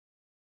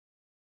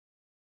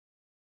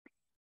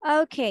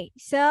Okay,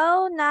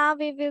 so now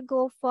we will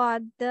go for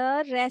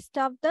the rest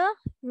of the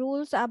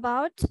rules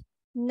about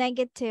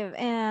negative,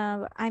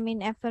 I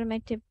mean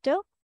affirmative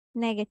to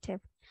negative.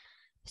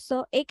 So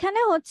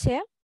এখানে হচ্ছে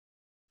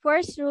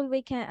first rule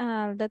we can,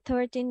 the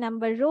 13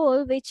 number rule,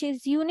 which is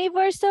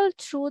universal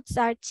truths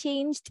are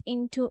changed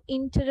into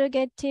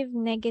interrogative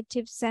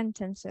negative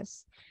sentences.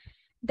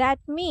 That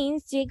means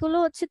যেগুলো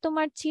হচ্ছে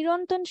তোমার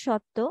চিরন্তন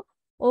সত্য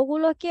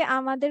ওগুলোকে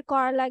আমাদের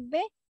করা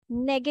লাগবে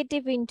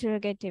নেগেটিভ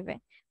ইন্টারোগেটিভে।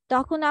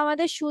 তখন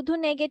আমাদের শুধু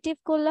নেগেটিভ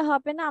করলে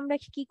হবে না, আমরা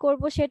কি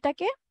করব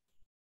সেটাকে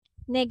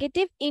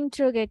নেগেটিভ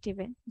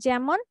ইন্টারোগেটিভে।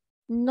 যেমন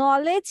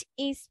knowledge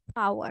is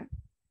power,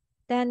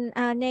 then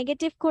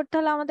negative করতে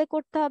হলে আমাদের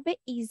করতে হবে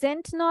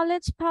ইজেন্ট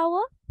নলেজ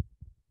পাওয়ার।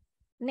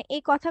 মানে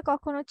এই কথা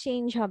কখনো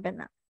চেঞ্জ হবে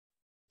না,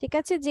 ঠিক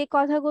আছে? যে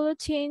কথাগুলো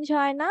চেঞ্জ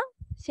হয় না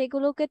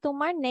সেগুলোকে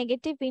তোমার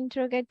নেগেটিভ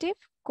ইন্টারোগেটিভ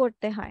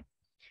করতে হয়।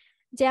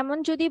 যেমন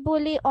যদি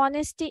বলি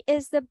honesty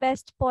is the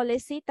best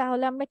policy,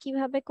 তাহলে আমরা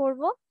কিভাবে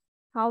করব?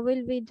 How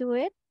will we do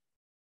it?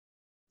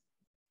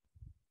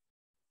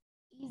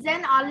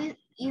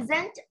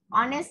 Isn't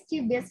honesty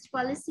best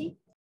policy?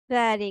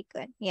 Very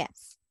good, yes.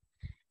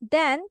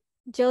 দেন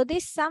যদি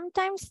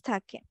সামটাইমস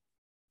থাকে,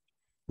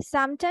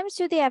 সামটাইমস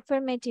যদি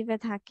অ্যাফার্মেটিভে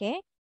থাকে,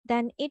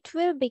 দেন it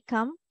will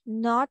become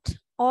not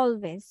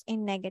always in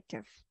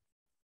negative.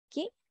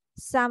 কি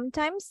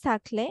সামটাইমস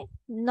থাকলে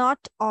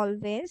নট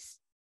অলওয়েজ,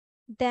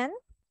 দেন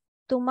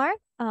তোমার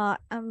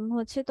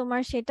হচ্ছে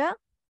তোমার সেটা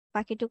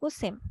বাকিটুকু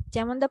সেম।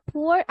 যেমন the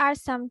poor R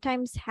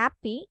sometimes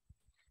happy,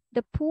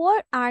 the poor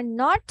are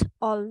not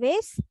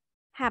always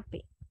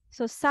happy.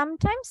 So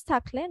sometimes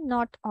থাকলে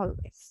নট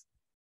অলওয়েজ।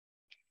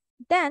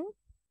 দেন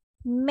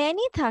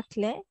মেনি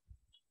থাকলে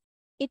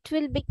it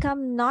will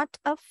become not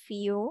a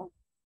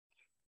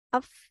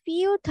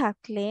few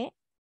থাকলে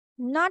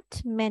not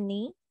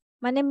many,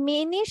 মানে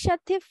মেনির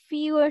সাথে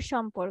ফিউ এর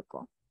সম্পর্ক,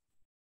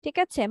 ঠিক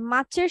আছে?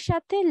 মাছের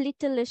সাথে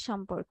লিটল এর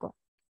সম্পর্ক।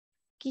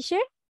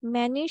 কিসের?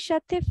 ম্যানির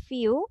সাথে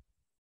ফিউ,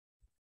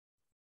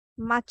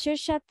 মাছের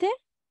সাথে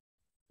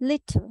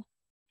লিটল।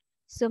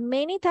 সো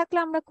মেনি থাকলে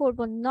আমরা করব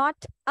নট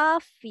আ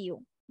ফিউ,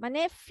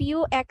 মানে ফিউ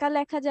একা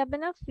লেখা যাবে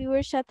না, ফিউ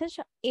এর সাথে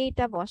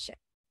এইটা বসে।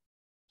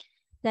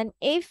 দেন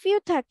এই ফিউ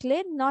থাকলে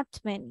not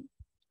many.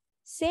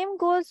 Same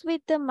goes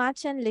with the much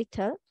and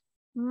little.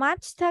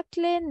 মাছ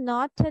থাকলে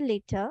নট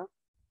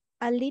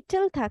আ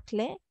লিটল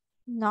থাকলে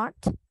নট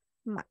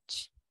মাচ।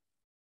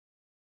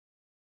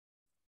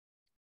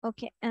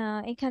 ওকে,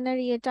 এখানের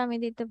ইয়েটা আমি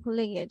দিতে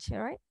ভুলে গিয়েছি,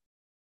 right?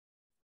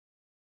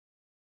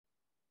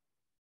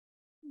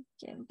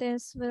 Okay,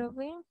 this will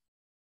be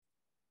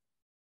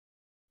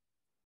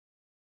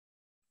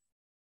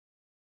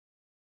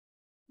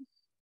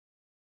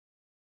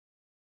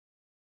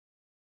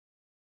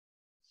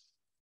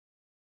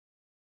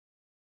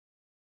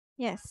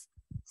yes.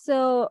 So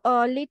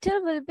little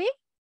will be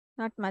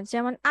not much.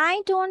 যেমন I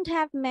don't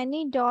have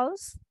many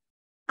dolls,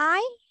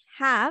 I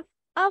have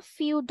a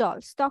few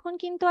dolls। তখন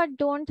কিন্তু আর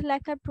don't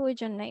লেখার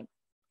প্রয়োজন নাই,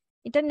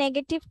 এটা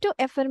নেগেটিভ টু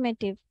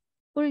অ্যাফার্মেটিভ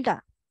উল্টা।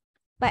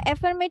 বা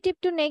অ্যাফার্মেটিভ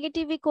টু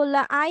নেগেটিভই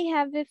করলা I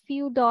have a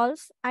few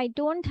dolls, I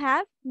don't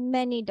have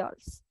many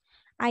dolls।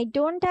 I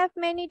don't have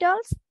many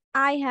dolls,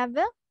 I have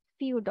a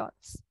few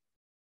dolls।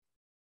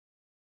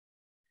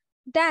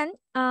 Then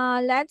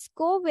let's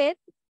go with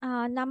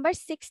number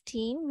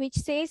 16, which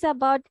says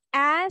about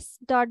as ...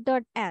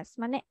 as,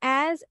 মানে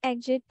as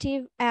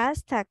adjective as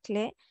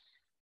থাকলে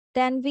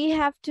then we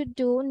have to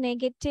do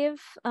negative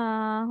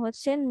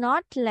হচ্ছে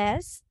not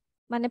less,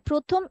 মানে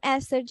প্রথম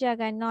as এর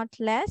জায়গায় not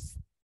less,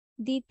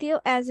 দ্বিতীয়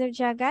as এর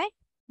জায়গায়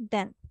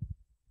then।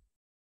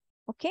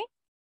 ওকে,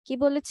 কি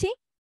বলেছি?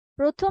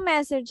 প্রথম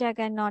as এর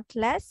জায়গায় not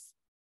less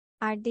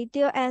আর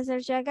দ্বিতীয় as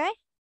এর জায়গায়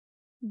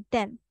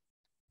then।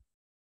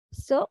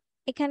 সো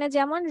এখানে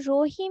যেমন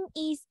রহিম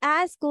is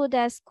as good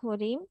as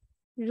Karim,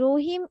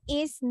 Rahim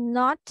is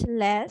not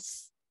less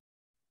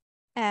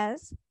as,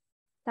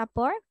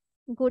 তারপর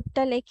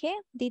গুডটা লিখে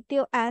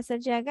দ্বিতীয় অ্যাজ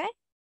এর জায়গায়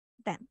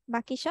দেন,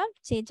 বাকি সব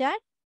যে যার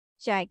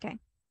জায়গায়।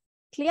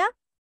 Clear?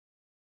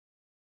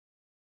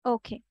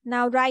 Okay,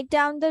 now write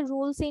down the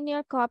rules in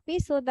your copy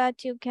so that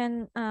you can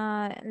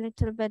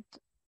little bit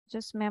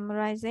just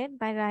memorize it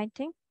by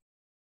writing.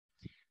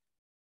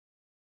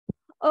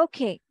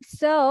 Okay,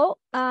 so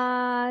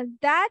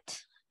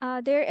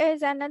there is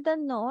another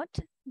note,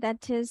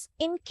 that is,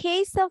 in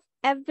case of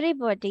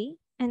everybody,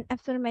 an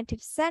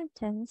affirmative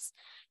sentence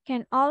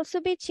can also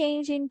be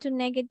changed into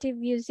negative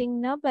using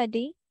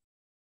nobody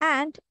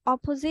and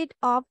opposite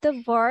of the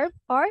verb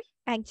or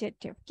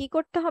adjective। কি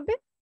করতে হবে?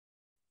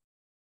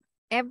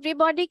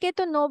 everybody কে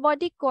তো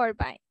nobody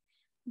করবাই,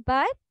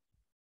 but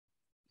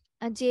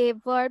যে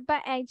verb বা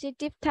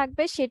adjective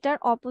থাকবে সেটার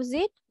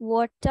opposite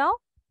wordটাও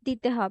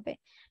দিতে হবে।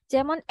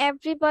 যেমন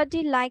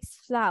everybody likes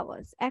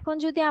flowers, এখন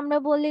যদি আমরা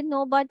বলি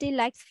nobody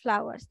likes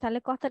flowers, তাহলে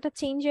কথাটা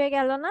চেঞ্জ হয়ে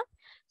গেল না?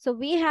 So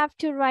we have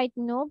to write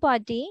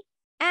nobody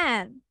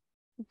and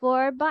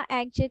verb বা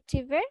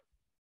adjective এর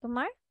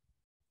তোমার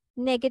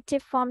নেগেটিভ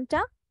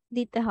ফর্মটা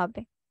দিতে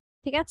হবে,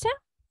 ঠিক আছে?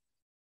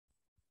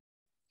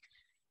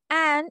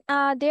 And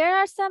there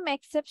are some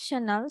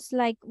exceptionals,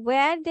 like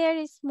where there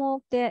is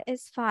smoke, there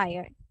is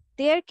fire.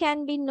 There can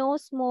be no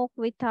smoke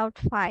without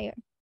fire.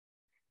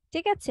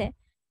 ঠিক আছে?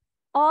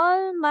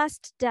 All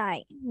must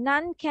die.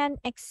 None can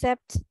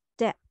accept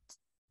death.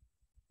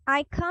 I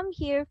come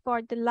here for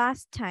the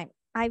last time.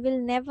 I will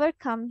never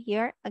come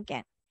here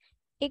again.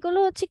 এগুলো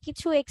হচ্ছে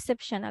কিছু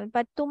exceptional,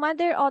 but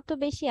তোমাদের অত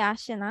বেশি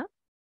আসে না,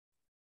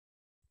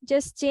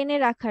 জাস্ট জেনে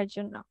রাখার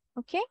জন্য।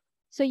 ওকে,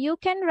 সো ইউ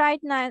ক্যান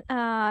রাইট না,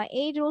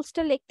 এই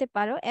রুলসটা লিখতে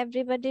পারো,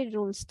 এভরিবডির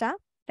রুলসটা,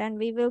 then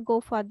we will go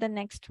for the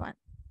next one.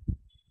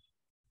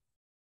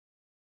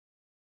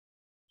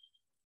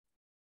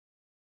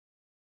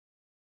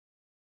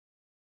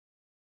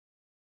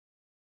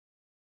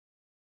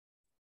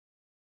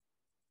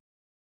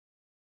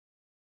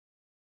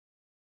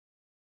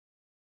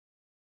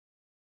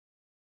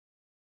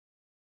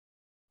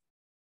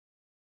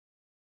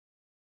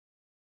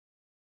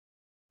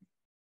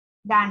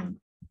 Done.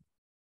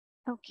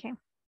 Okay.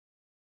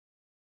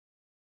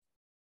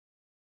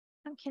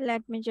 Okay,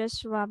 let me just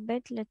rub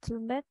it little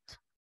bit.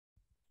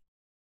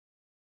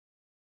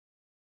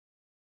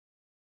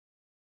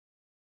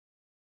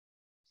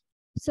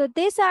 So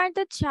these are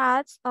the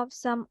charts of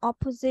some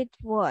opposite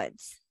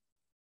words.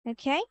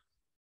 Okay.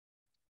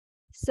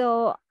 So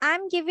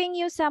I'm giving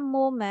you some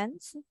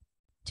moments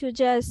to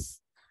just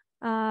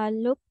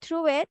look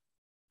through it.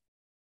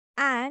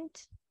 And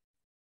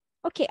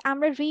okay,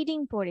 আমরা reading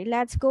পড়ি।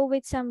 Let's go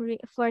with some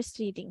first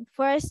reading.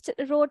 First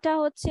rota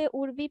হচ্ছে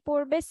উর্বি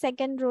পড়বে,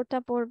 second rota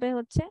পড়বে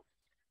হচ্ছে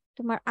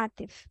তোমার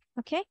আতিফ।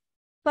 ওকে,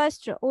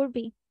 first row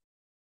Urvi.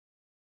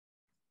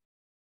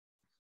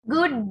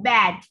 Good,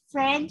 bad,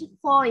 friend,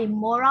 foe,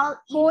 moral,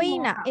 Foe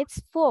না, immoral. it's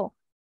foe.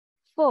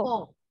 Foe.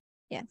 Foe.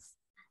 Yes.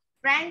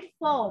 Friend,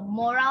 foe,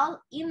 moral,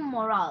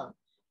 immoral.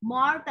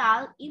 Mortal,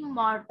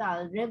 immortal.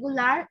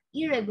 Regular,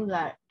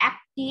 irregular.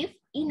 Active,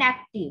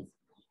 inactive.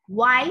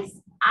 Wise,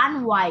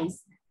 unwise.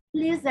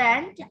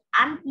 Pleasant,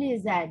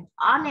 unpleasant.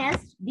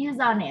 Honest,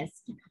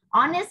 dishonest.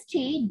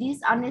 Honesty,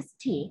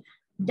 dishonesty.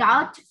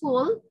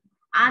 Doubtful,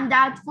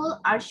 undoubtful,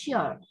 or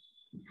sure.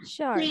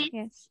 Sure. Please,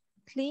 Yes.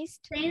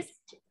 Pleased.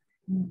 pleased,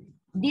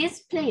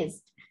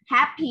 displeased.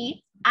 Happy,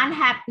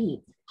 unhappy.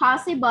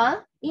 Possible,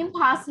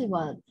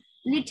 impossible.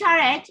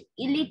 Literate,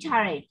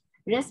 illiterate.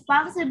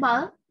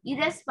 Responsible,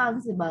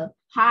 irresponsible.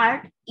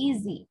 Hard,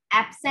 easy.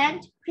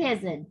 Absent,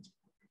 present.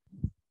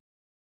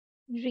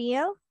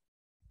 Real.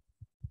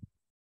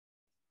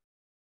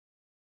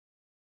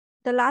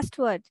 The last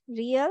word,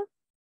 real,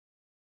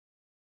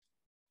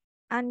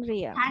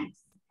 unreal.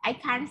 I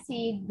can't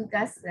see it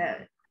because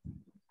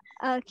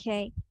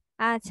Okay.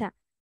 আচ্ছা,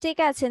 ঠিক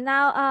আছে।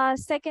 Now,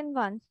 second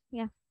one.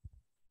 Yeah.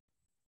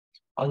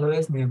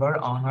 Always, never,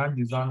 honor,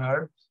 dishonor,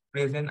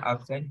 present,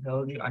 absent,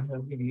 healthy,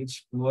 unhealthy, rich,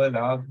 poor,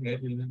 love,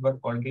 hate, remember,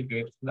 forget,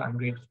 grateful,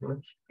 ungrateful,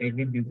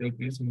 agree,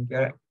 disagree,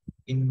 sincere,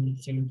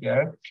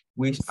 insincere,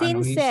 wish,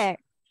 unwish, Sincere.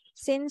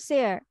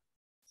 Sincere.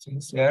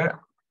 sincere,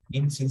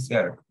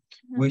 insincere,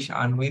 wish,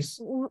 unwish,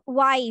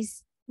 Wise.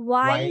 Wise,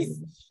 wise,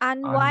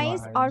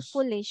 unwise, or unwise.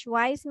 foolish.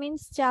 Wise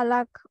means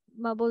চালাক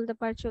বা বলতে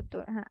পারো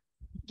চতুর, হ্যাঁ,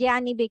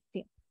 জ্ঞানী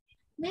ব্যক্তি।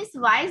 Miss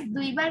Wise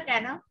দুইবার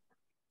কেন?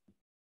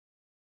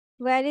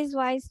 Where is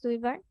wise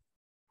দুইবার?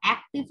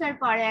 Active এর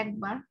পরে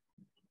একবার।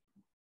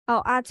 ও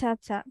আচ্ছা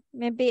আচ্ছা,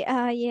 মেবি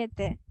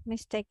ইয়েতে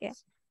মিস্টেকে।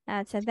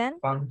 আচ্ছা, দেন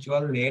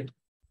Punctual, late,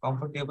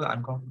 comfortable,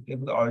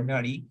 uncomfortable,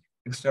 ordinary,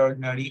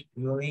 extraordinary,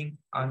 willing,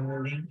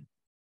 unwilling,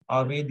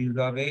 obey,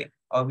 disobey,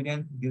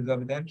 obedient,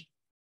 disobedient,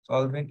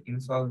 solvent,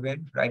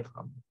 insolvent, right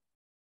from.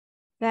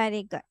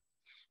 very good.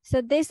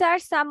 So these are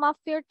some of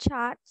your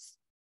charts.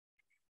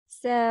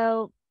 So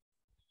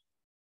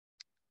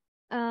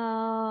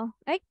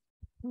right,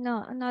 no,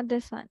 not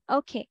this one.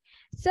 Okay,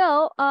 so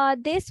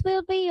this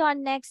will be your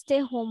next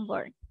day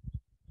homework.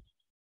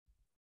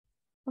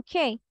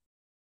 Okay,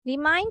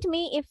 remind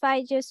me if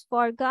I just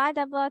forgot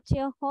about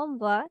your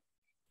homework.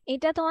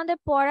 এটা তোমাদের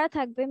পড়া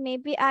থাকবে,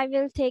 maybe I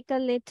will take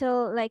a little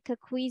like a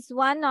quiz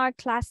one or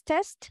class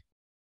test,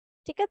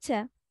 ঠিক আছে,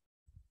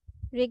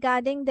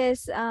 regarding this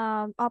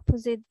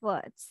opposite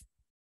words.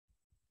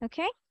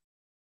 Okay.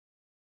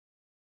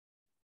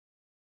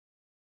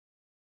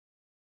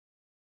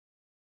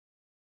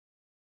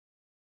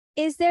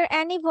 Is there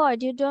any word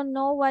you don't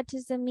know what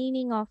is the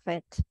meaning of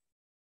it?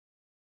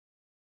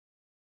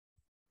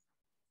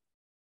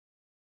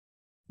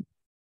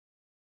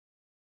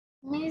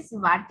 Miss,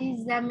 what is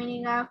the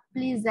meaning of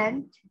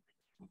pleasant?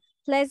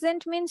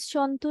 Pleasant means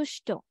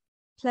সন্তুষ্ট,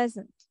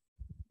 pleasant,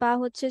 বা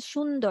হচ্ছে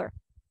সুন্দর।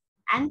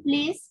 And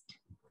pleased?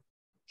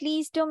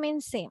 Pleased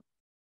means same.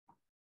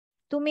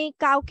 তুমি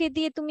কাউকে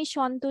দিয়ে তুমি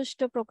সন্তুষ্ট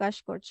প্রকাশ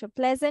করছো।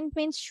 Pleasant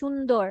means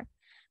সুন্দর,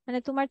 মানে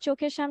তোমার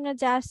চোখের সামনে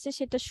যা আসছে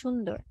সেটা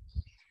সুন্দর।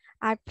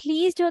 আর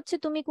প্লিজড হচ্ছে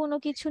তুমি কোনো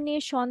কিছু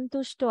নিয়ে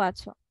সন্তুষ্ট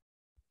আছো,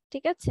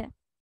 ঠিক আছে,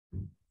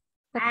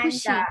 And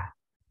খুশি।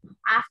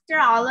 after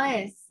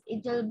always, it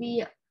will be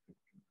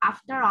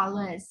after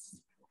always.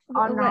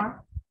 Honor.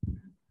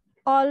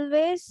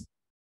 Always.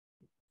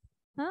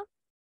 Huh?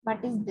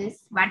 What is this?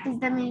 What is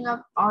the meaning of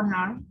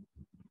honor?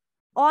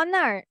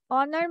 Honor.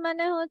 Honor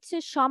মানে হচ্ছে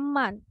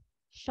সম্মান,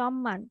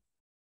 সম্মান.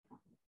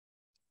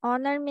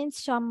 Honor means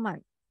সম্মান.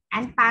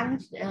 And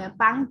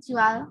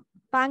punctual.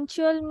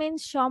 Punctual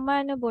means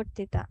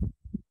সময়ানুবর্তিতা,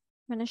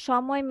 মানে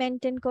সময়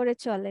মেনটেন করে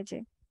চলে যে.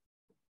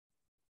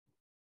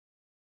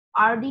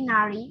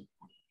 Ordinary.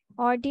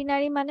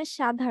 Ordinary মানে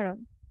সাধারণ.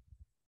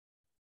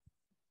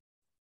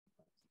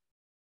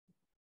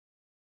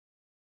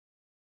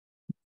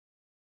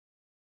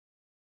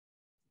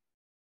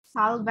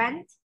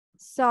 Solvent.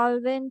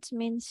 Solvent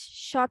means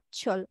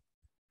সচ্ছল,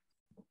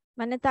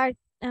 মানে তার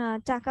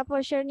টাকা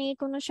পয়সার নিয়ে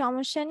কোনো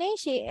সমস্যা নেই,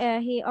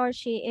 he or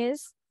she is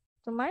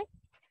তোমার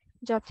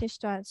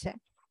যথেষ্ট আছে,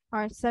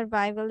 or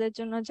survival এর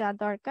জন্য যা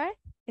দরকার,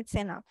 it's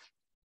enough.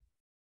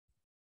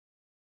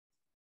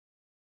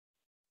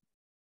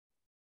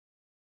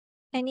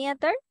 Any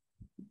other?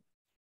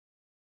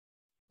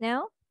 No?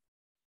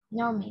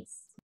 No, miss.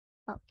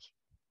 Okay.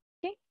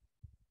 Okay.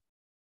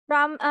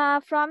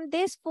 From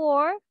these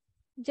four,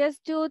 just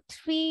do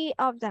 3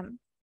 of them.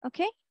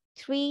 Okay?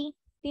 3,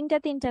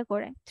 tinta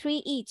kore.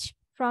 3 each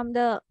from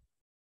the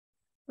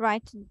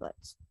written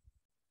words.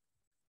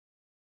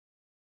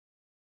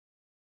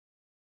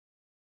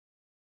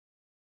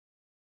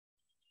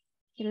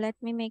 Okay, let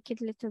me make it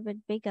a little bit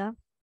bigger.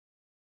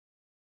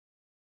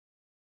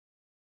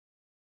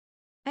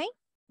 Hey,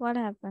 what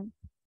happened?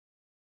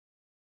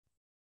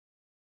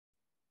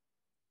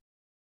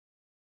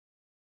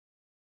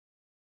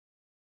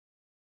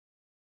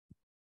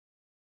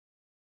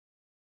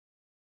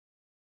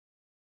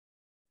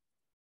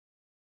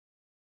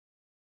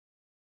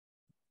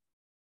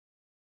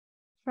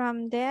 From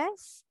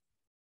this,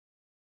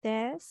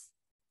 and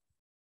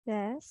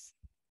this.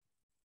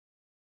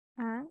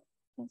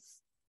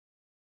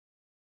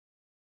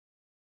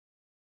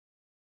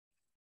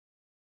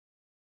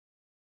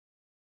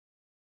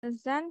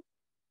 Is done.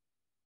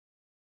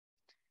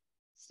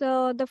 So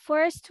the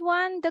first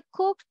one, the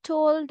cook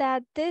told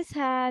that this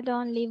had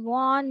only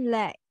one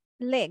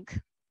leg.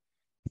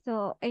 So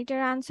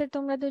এটার answer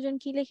তোমরা দুজন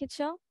কি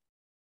লিখেছো?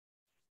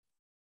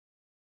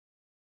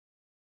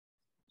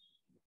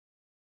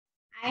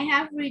 I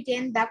have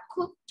written the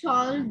cook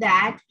told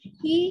that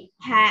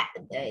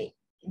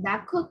the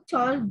cook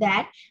told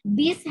that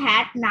this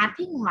had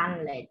nothing one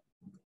leg.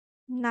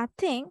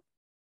 Nothing.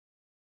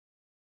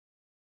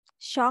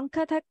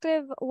 সংখ্যা থাকলে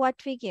what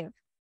we give?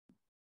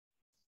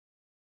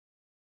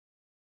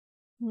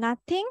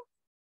 Nothing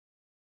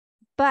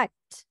but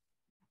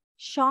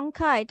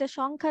সংখ্যা, এটা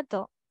সংখ্যা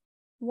তো,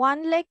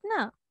 one leg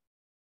না,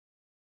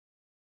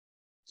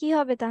 কি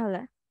হবে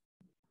তাহলে?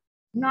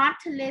 Not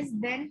less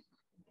than.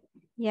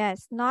 Yes,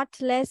 not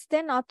less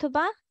than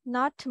অথবা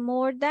not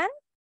more than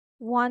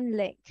one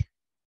leg.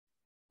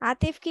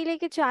 Atif কি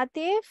লিখেছো?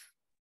 আতিফ,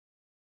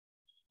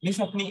 মিস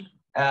আপনি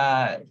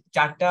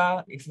 4টা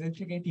এক্সারসাইজ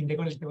থেকে 3টে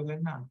করে লিখতে বললেন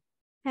না?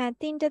 হ্যাঁ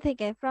 3টে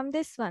থেকে, from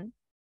this one,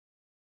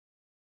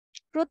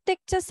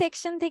 প্রত্যেকটা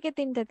সেকশন থেকে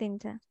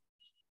 3টা.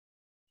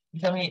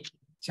 মিস আমি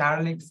 4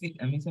 লিখছি,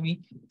 মিস আমি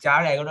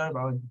 4, 11 আর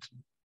 12 লিখছি।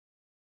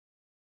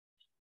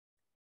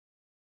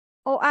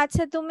 ও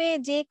আচ্ছা, তুমি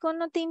যে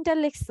কোনো 3টা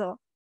লিখছো।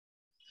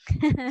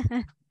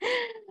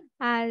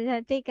 আচ্ছা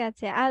ঠিক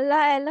আছে,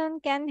 আল্লাহ alone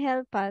can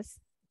help us.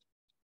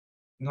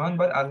 None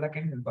but Allah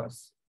can help us.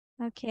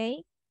 Okay,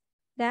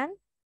 then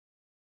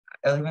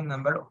 11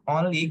 number,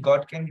 only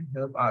God can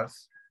help us.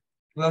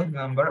 12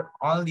 number,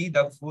 only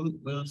the fool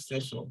will say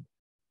so.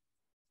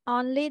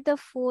 only the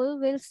fool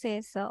will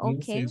say so. Will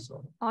Okay, say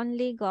so.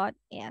 only God,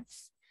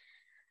 yes.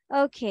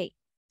 Okay,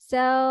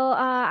 so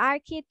আর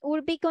কি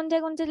উর্বি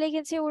কোনটা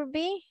লিখেছে?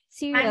 Urvi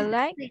serial, 1, 2,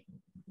 right? 3.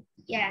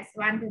 Yes,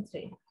 1, 2,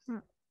 3.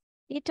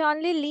 It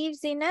only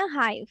lives in a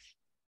hive.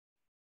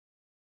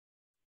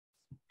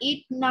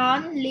 It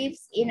none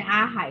lives in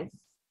a hive.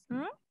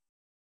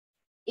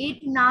 It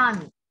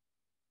none.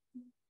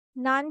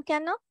 None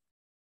কেন?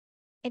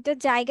 এটা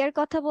জায়গার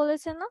কথা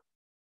বলেছে না?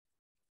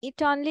 It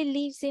only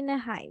lives in a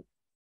hive,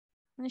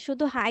 মানে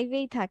শুধু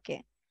হাইভেই থাকে।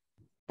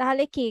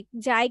 তাহলে কি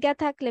জায়গা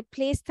থাকলে,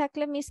 প্লেস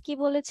থাকলে মিস কি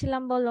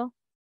বলেছিলাম বলো?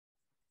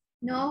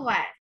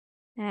 Nowhere.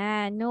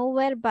 হ্যাঁ,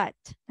 nowhere but,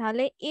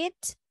 তাহলে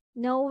it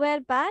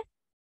nowhere but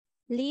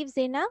lives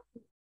in a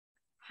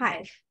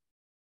hive.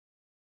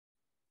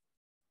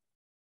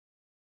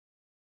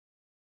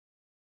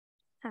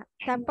 হ্যাঁ,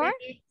 তারপর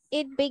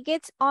it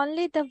begets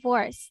only the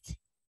worst.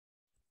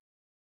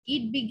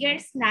 It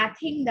begets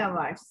nothing the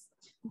worst.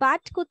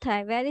 But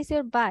কোথায়? Where is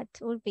your but,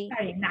 Urbi?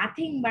 Sorry,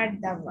 nothing but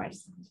the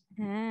worst.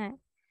 হ্যাঁ,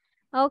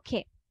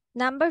 okay.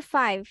 Number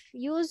 5,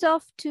 use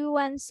of to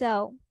and so.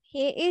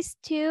 He is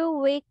too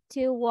weak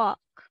to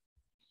walk.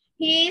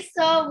 He is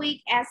so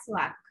weak as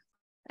walk.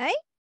 এই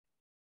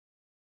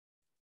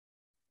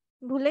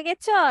ভুলে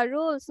গেছো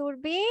rules,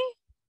 Urvi?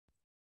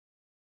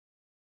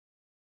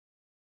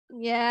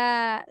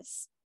 Yes.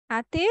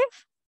 Atif?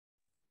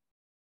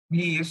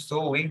 He is so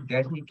weak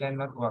that he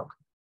cannot walk.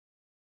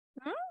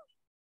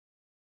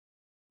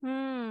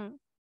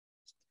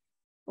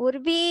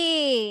 Urbi,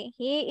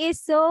 he is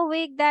so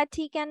weak that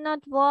he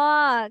cannot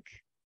walk.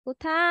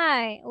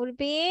 কোথায়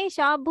উর্বি?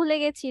 সব ভুলে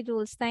গেছি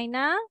rules, তাই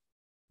না?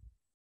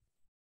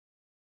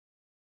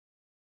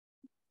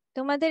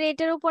 তোমাদের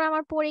এটার উপর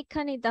আমার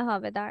পরীক্ষা নিতে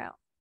হবে, দাঁড়াও।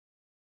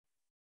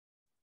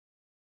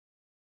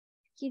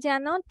 কি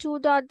জানো?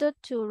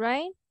 2.2,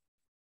 রাইট?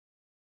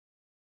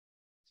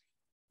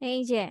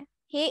 এই যে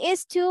he is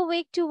too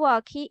weak to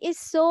walk, he is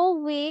so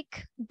weak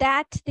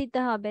that দিতে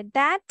হবে,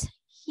 that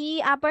he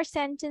আবার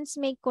সেন্টেন্স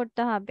মেক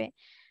করতে হবে,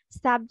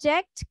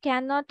 subject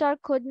cannot or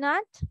could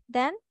not,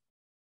 then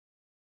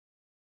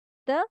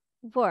the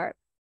verb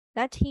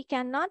that he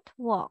cannot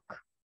walk.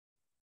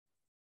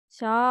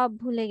 সব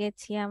ভুলে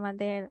গেছি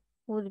আমাদের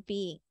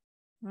উর্বি।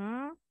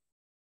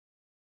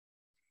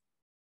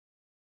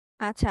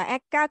 আচ্ছা,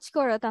 এক কাজ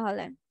করো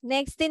তাহলে,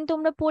 নেক্সট দিন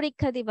তোমরা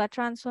পরীক্ষা দিবা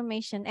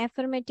ট্রান্সফরমেশন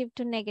অ্যাফার্মেটিভ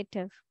টু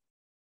নেগেটিভ।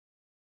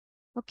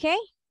 ওকে,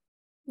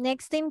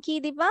 নেক্সট দিন কি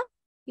দিবা?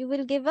 You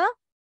will give a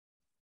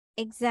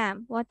exam.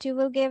 What you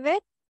will give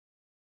it?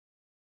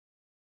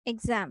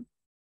 Exam.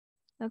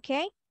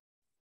 Okay?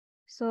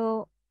 So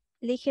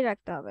লিখে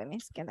রাখতে হবে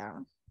মিসকে,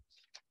 দাঁড়াও।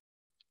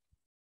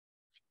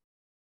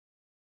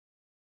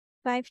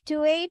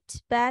 528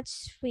 batch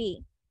 3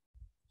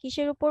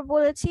 কিসের উপর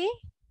বলেছি?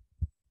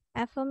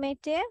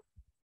 Affirmative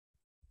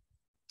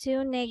to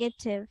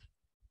negative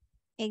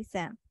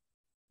exam.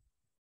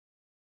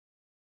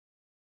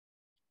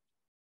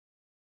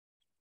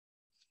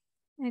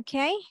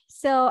 Okay?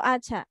 So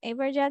আচ্ছা,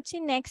 এবার যাচ্ছি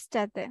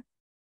নেক্সটটাতে।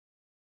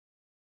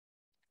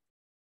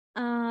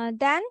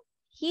 Then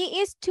he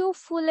is too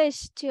foolish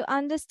to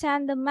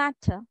understand the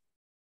matter.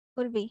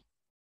 Urbi.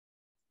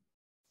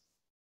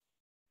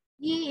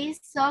 He is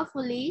so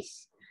foolish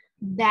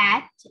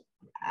that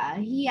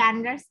he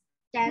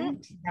understands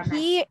the matter.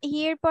 He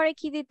এর পরে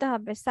কি দিতে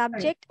হবে?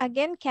 Subject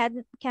again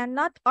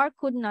cannot or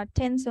could not,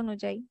 tense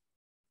অনুযায়ী।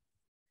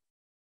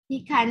 He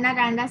cannot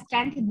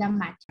understand the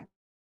matter.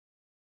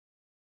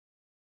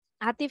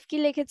 Atif কি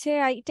লিখেছে?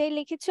 এটাই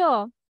লিখেছো?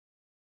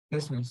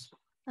 Yes, miss.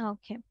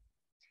 Okay.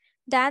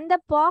 Then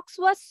the box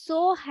was so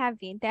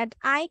heavy that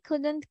I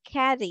couldn't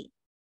carry.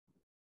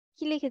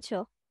 কি লিখেছো?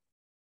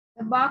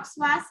 The box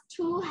was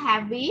too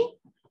heavy.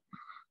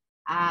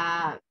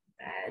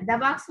 The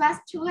box was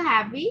too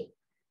heavy.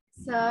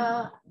 So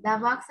the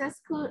box was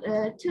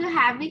too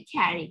heavy to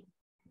carry.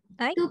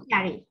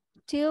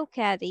 To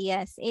carry,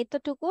 yes.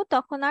 এতটুকু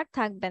তখন আর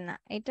থাকবে না,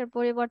 এটার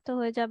পরিবর্তন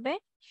হয়ে যাবে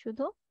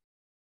শুধু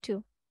to.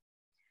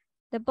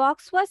 The box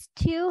was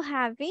too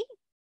heavy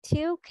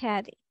to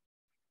carry.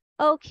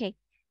 Okay,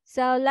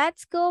 so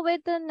let's go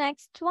with the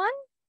next one.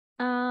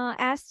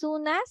 As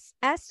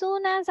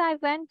soon as I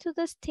went to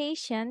the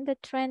station, the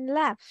train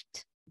left.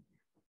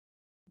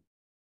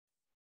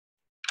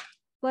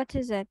 What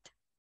is it?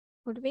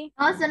 Would be?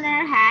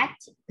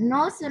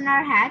 No sooner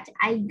had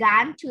I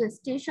gone to the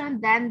station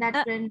than the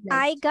train left.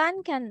 I gone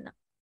can.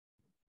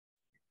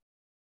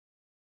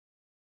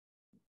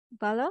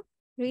 বলো,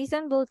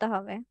 reason বলতে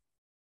হবে।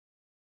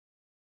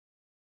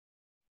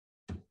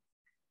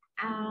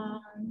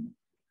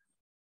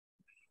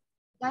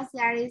 Because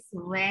there is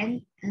when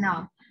no.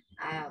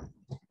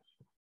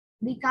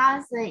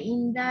 Because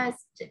in the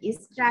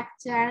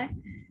structure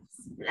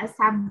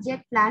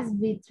subject plus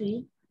B3.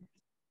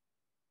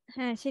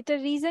 হ্যাঁ, সেটা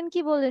reason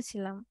কি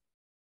বলেছিলাম?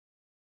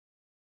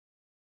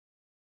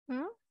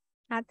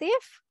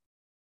 আতিফ,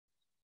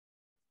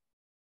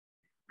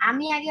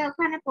 আমি আগে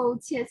ওখানে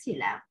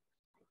পৌঁছেছিলাম।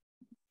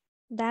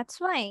 That's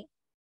why.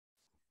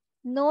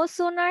 No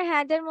sooner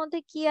had এর মধ্যে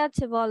কি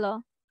আছে বলো?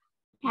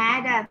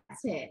 Had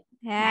আছে।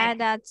 Had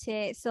আছে।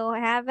 So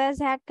have as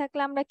had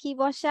থাকলে আমরা কি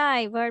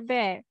বসাই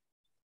ভার্বের?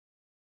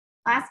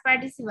 Past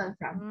participle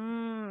from.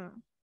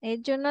 এর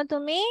জন্য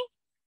তুমি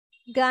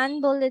gone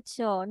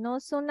বলেছো। No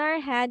sooner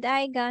had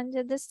I gone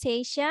to the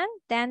station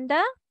than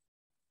the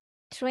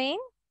train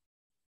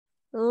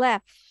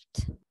left.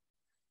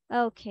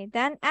 Okay,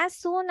 then as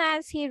soon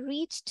as he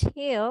reached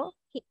here,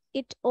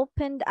 it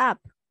opened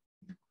up.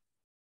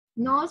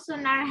 No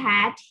sooner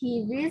had he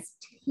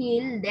reached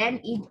hill than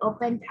it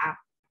opened up.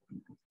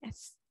 Yes.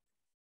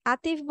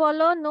 Atif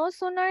bolo, no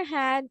sooner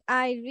had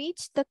I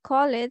reached the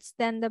college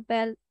than the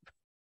bell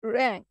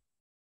rang.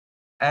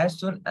 As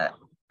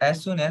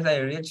soon as I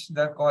reached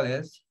the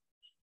college,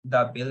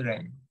 the bell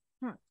rang.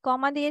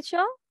 Comma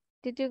diyecho?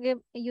 Did you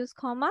use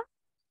comma?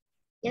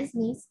 Yes,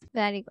 miss.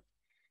 Very good.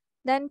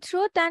 Then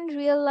truth and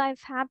real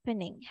life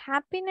happening.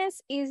 Happiness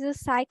is a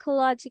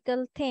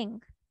psychological thing.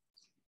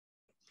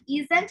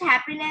 Isn't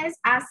happiness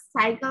a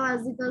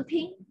psychological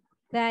thing?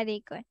 Very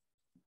good.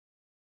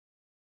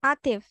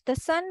 Atif, the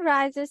sun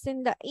rises in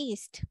the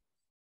east.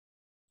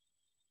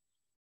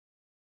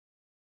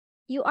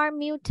 You are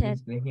muted.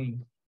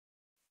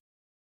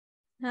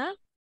 Huh?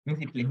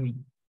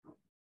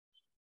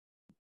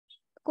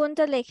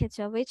 কোনটা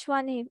লিখেছো? Which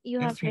one you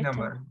have written? 3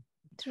 number.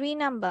 3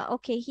 number.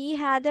 Okay, he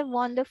had a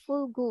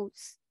wonderful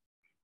goose.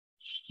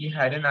 He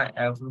had an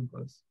apple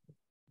goose.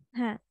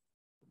 Huh.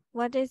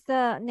 What is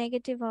the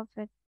negative of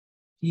it?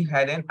 He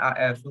had an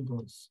apple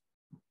goose.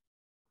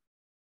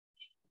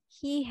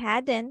 He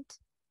hadn't.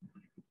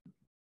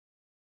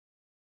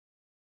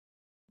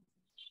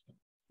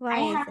 Why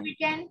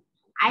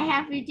I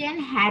have written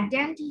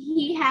hadn't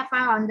he have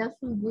a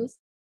wonderful goose?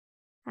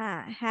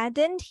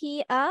 Hadn't he?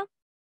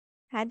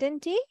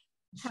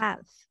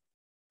 Have.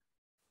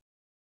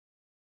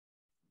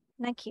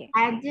 নাকি?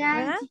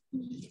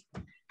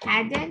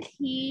 Hadn't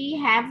he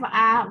have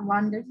a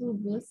wonderful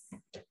goose?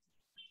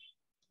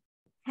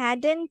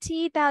 Hadn't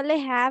he তাহলে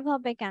have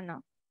হবে কেন?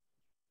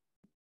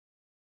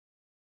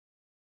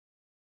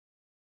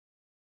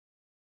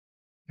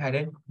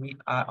 Hadn't we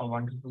a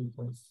wonderful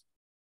goose?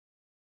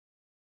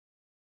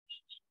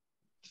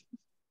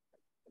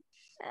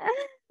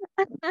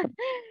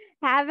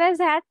 have as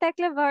had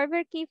থাকলে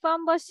ভার্বের কি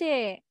form বসে?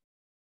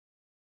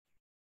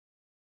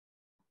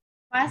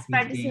 Past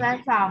participle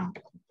form.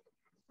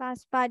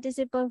 Past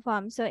participle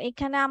form. So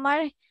এখানে আমার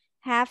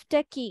have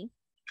টা কি?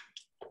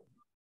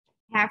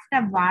 Have টা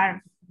verb.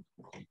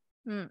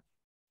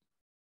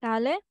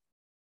 তাহলে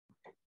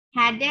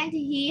Hadn't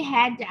he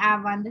had a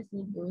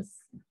wonderful goose?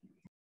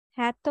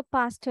 had তো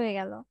past হয়ে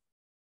গেল।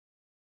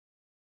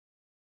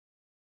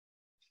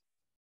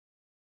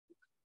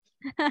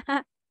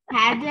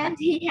 Hadn't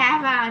he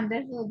have a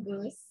wonderful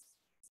goose?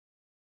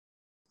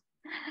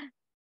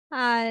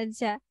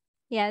 আচ্ছা,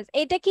 yes,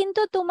 এটা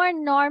কিন্তু তোমার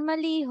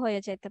নরমালি হয়ে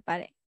যেতে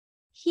পারে।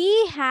 He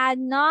had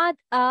not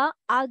a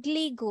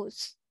ugly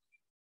goose.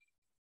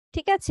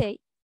 ঠিক আছে?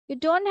 You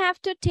don't have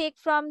to take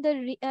from the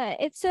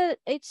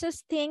it's a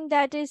thing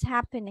that is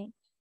happening.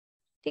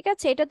 ঠিক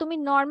আছে? এটা তুমি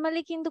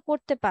নরমালি কিন্তু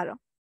করতে পারো।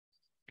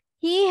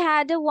 He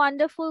had a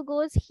wonderful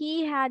goose. He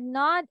had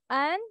not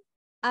an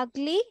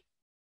ugly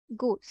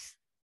goose.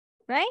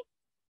 Right?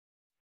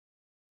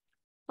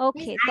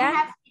 Okay,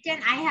 Miss, then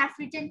I have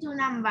written 2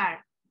 number.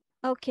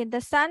 Okay,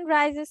 the sun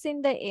rises in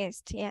the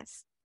east. Yes.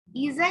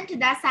 Isn't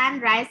the sun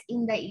rise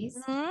in the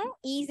east?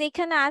 Is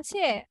এখানে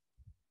আছে?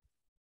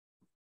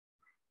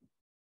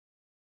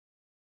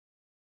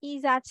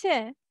 Is আছে?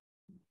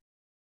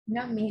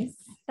 No, miss.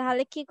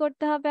 তাহলে কি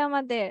করতে হবে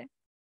আমাদের?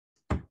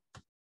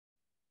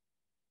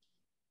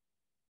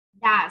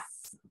 Does.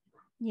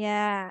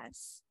 Yes.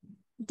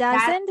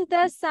 Doesn't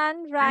the sun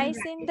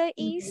rise in the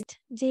east?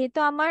 যেহেতু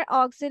আমার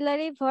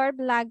auxiliary verb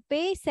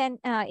লাগবে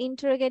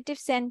interrogative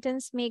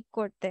sentence make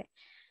করতে।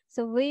 So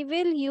we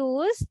will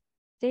use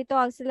যেহেতু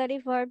auxiliary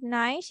verb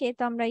নাই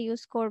সেহেতু আমরা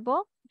use করব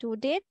do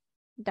did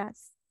does.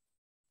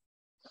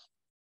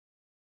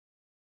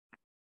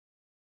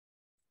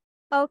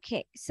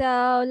 Okay, so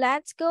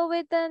let's go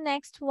with the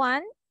next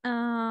one.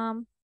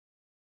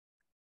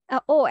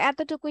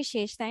 এতটুকুই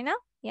শেষ তাই না?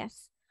 Yes.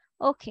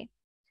 Okay.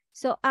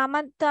 So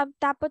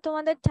তারপর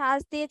তোমাদের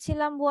task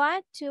দিয়েছিলাম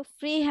what? To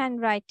free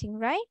handwriting,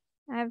 right?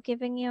 I have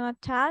given you a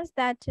task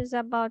that is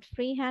about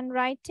free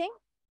handwriting.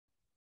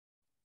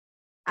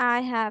 I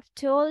have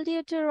told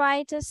you to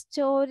write a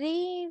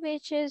story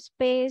which is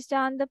based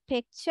on the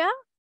picture.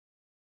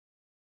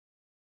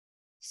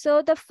 So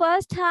the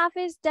first half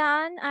is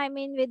done. I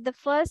mean, with the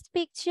first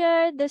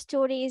picture, the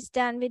story is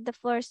done with the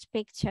first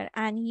picture.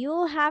 And you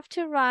have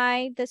to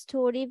write the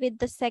story with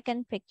the second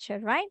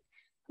picture, right?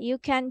 You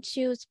can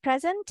choose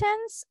present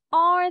tense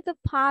or the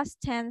past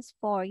tense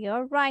for your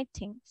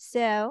writing.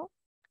 So,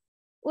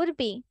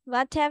 Urbi,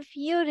 what have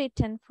you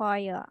written for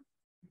your?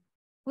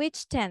 Which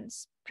tense?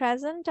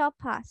 Present or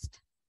past?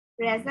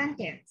 Present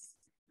tense.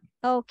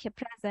 Okay,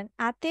 present.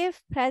 Atif,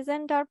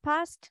 present or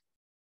past?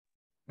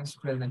 It's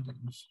present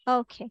tense.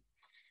 Okay.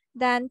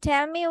 Then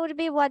tell me,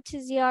 Urbi, what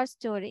is your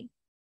story?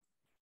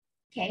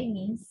 Okay,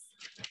 miss.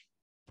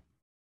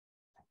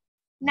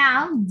 Now,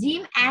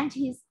 Jim and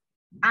his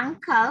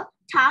uncle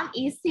Tom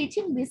is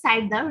sitting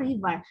beside the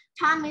river.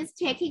 Tom is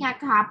taking a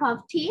cup of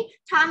tea.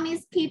 Tom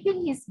is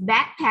keeping his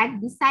backpack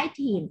beside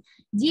him.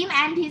 Jim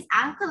and his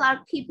uncle are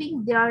keeping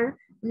their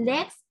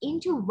legs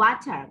into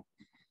water.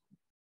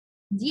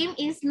 Jim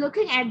is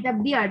looking at the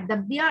bear. The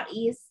bear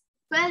is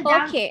fell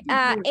down. Okay,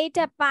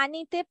 এটা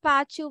পানিতে পা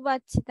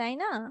চুবাচ্ছে তাই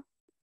না?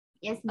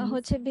 Yes, miss.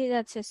 হচ্ছে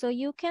ভিজাচ্ছে. So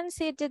you can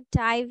say the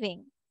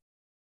diving.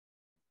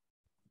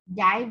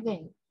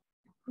 Diving.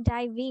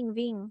 Diving,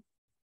 wing.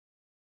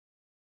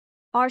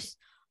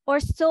 Or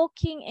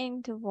soaking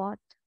into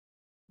what?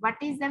 What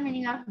is the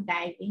meaning of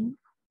diving?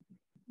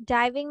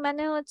 Diving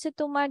মানে হচ্ছে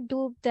তোমার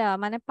ডুব দেওয়া,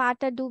 মানে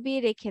পাটা ডুবিয়ে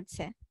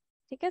রেখেছে।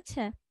 ঠিক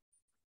আছে?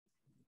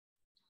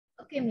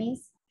 Okay,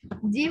 miss.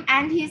 Jim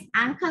and his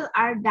uncle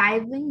are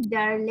diving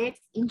their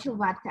legs into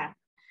water.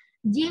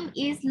 Jim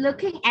is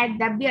looking at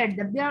the bear.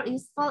 The bear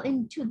is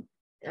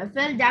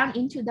fell down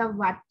into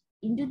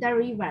the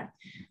river.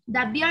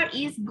 The bear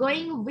is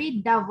going with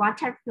the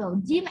water flow.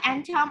 Jim and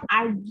Tom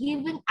are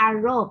giving a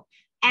rope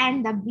and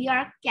the bear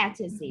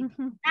catches it.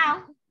 Now,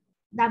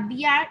 the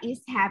bear is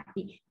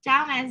happy.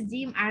 Tom and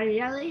Jim are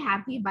really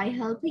happy by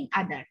helping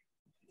others.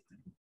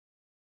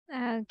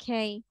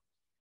 Okay.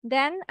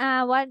 Then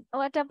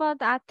what about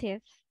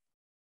Atif?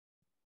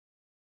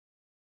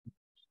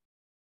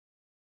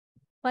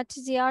 What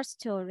is your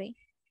story?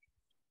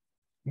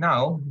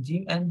 Now,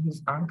 Jim and his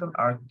uncle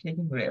are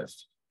taking rest.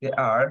 They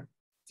are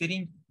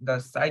sitting the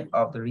side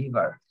of the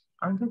river.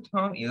 Uncle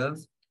Tom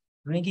is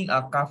drinking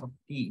a cup of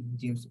tea.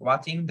 Jim's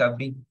watching the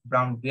big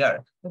brown bear.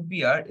 The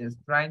bear is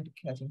trying to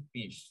catch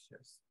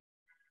fishes.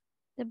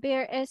 The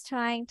bear is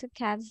trying to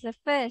catch the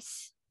fish.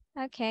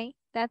 Okay,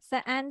 that's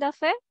the end of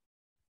it.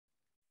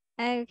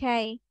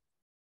 Okay.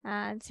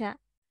 Acha.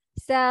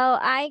 So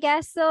I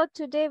guess so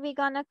today we're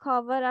gonna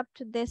cover up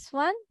to this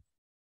one.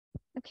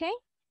 Okay.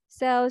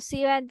 So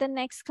see you at the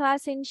next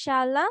class,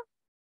 inshallah.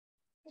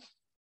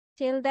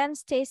 Till then,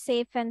 stay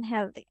safe and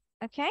healthy.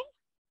 Okay.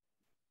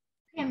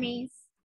 Okay, Miss.